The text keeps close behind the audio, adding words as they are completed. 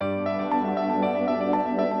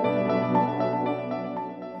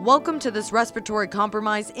Welcome to this Respiratory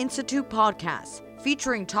Compromise Institute podcast,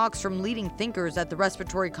 featuring talks from leading thinkers at the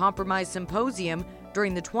Respiratory Compromise Symposium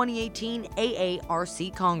during the 2018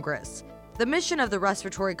 AARC Congress. The mission of the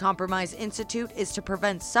Respiratory Compromise Institute is to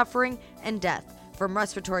prevent suffering and death from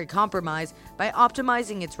respiratory compromise by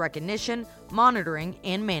optimizing its recognition, monitoring,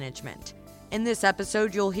 and management. In this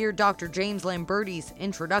episode, you'll hear Dr. James Lamberti's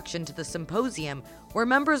introduction to the symposium, where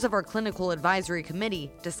members of our Clinical Advisory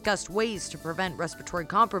Committee discussed ways to prevent respiratory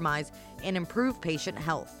compromise and improve patient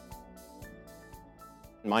health.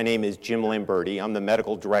 My name is Jim Lamberti. I'm the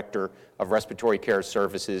Medical Director of Respiratory Care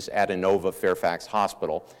Services at Inova Fairfax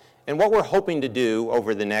Hospital. And what we're hoping to do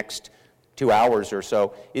over the next 2 hours or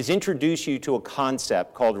so is introduce you to a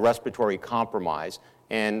concept called respiratory compromise,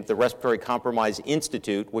 and the Respiratory Compromise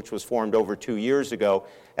Institute, which was formed over 2 years ago,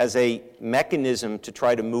 as a mechanism to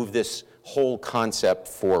try to move this whole concept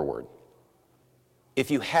forward.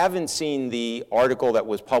 If you haven't seen the article that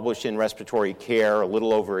was published in Respiratory Care a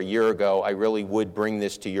little over a year ago, I really would bring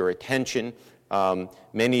this to your attention.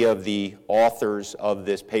 Many of the authors of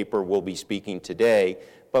this paper will be speaking today,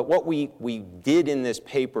 but what we did in this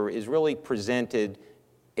paper is really presented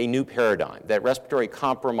a new paradigm, that respiratory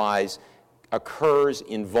compromise occurs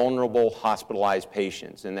in vulnerable hospitalized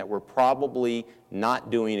patients, and that we're probably not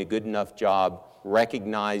doing a good enough job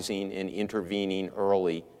recognizing and intervening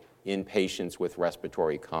early in patients with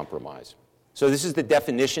respiratory compromise. So this is the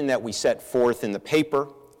definition that we set forth in the paper.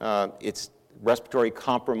 Respiratory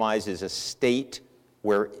compromise is a state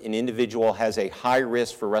where an individual has a high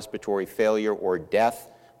risk for respiratory failure or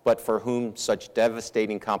death, but for whom such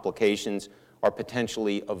devastating complications are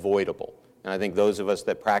potentially avoidable. And I think those of us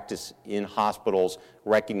that practice in hospitals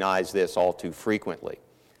recognize this all too frequently.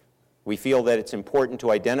 We feel that it's important to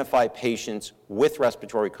identify patients with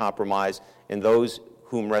respiratory compromise and those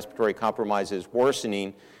whom respiratory compromise is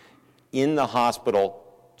worsening in the hospital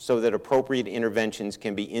so that appropriate interventions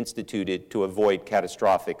can be instituted to avoid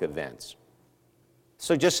catastrophic events.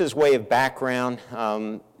 So just as way of background,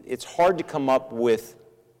 it's hard to come up with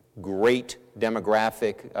great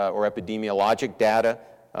demographic or epidemiologic data.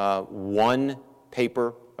 One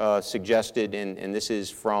paper suggested, and this is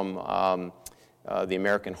from the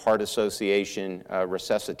American Heart Association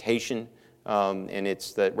resuscitation, and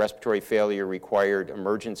it's that respiratory failure required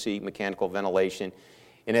emergency mechanical ventilation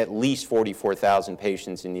in at least 44,000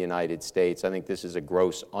 patients in the United States. I think this is a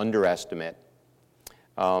gross underestimate.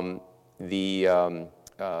 The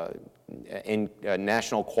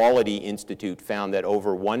National Quality Institute found that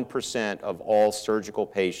over 1% of all surgical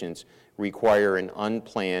patients require an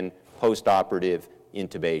unplanned postoperative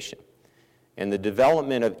intubation. And the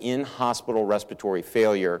development of in-hospital respiratory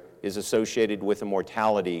failure is associated with a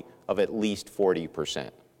mortality of at least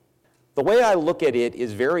 40%. The way I look at it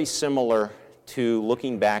is very similar to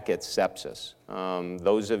looking back at sepsis.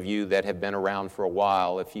 Those of you that have been around for a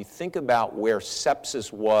while, if you think about where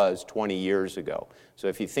sepsis was 20 years ago, so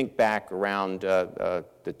if you think back around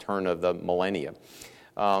the turn of the millennium,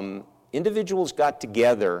 individuals got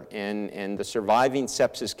together and the Surviving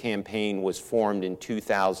Sepsis Campaign was formed in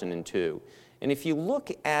 2002. And if you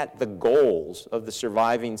look at the goals of the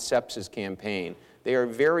Surviving Sepsis Campaign, they are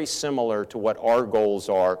very similar to what our goals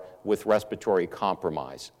are with respiratory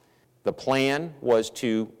compromise. The plan was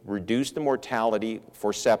to reduce the mortality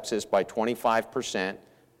for sepsis by 25%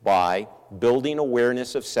 by building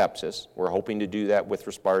awareness of sepsis. We're hoping to do that with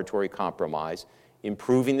respiratory compromise,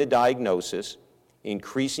 improving the diagnosis,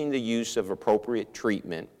 increasing the use of appropriate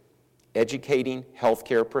treatment, educating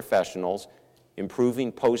healthcare professionals,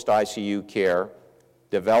 improving post-ICU care,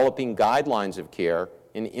 developing guidelines of care,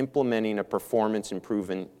 and implementing a performance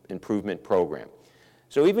improvement program.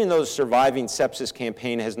 So even though the Surviving Sepsis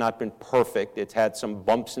Campaign has not been perfect, it's had some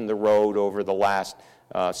bumps in the road over the last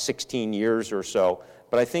 16 years or so,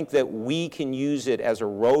 but I think that we can use it as a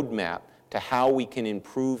roadmap to how we can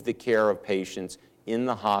improve the care of patients in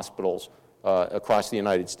the hospitals across the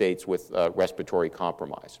United States with respiratory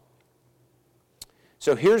compromise.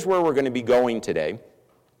 So here's where we're going to be going today.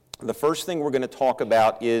 The first thing we're going to talk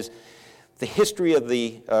about is the history of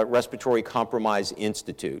the Respiratory Compromise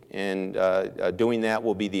Institute. And doing that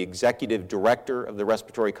will be the Executive Director of the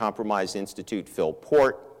Respiratory Compromise Institute, Phil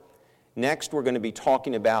Port. Next, we're going to be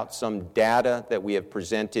talking about some data that we have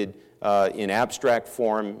presented in abstract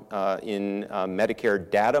form in Medicare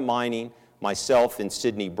data mining. Myself and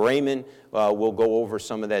Sidney Brayman will go over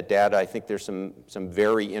some of that data. I think there's some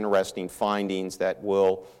very interesting findings that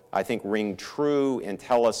will, I think, ring true and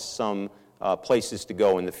tell us some places to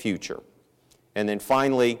go in the future. And then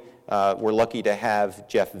finally, we're lucky to have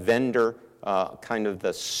Jeff Vender kind of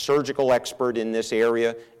the surgical expert in this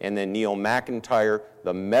area, and then Neil McIntyre,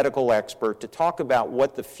 the medical expert, to talk about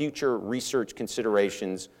what the future research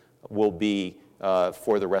considerations will be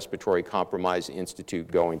for the Respiratory Compromise Institute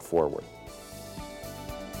going forward.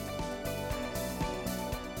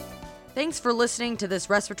 Thanks for listening to this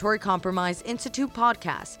Respiratory Compromise Institute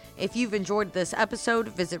podcast. If you've enjoyed this episode,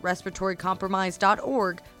 visit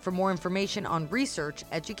respiratorycompromise.org for more information on research,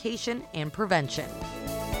 education, and prevention.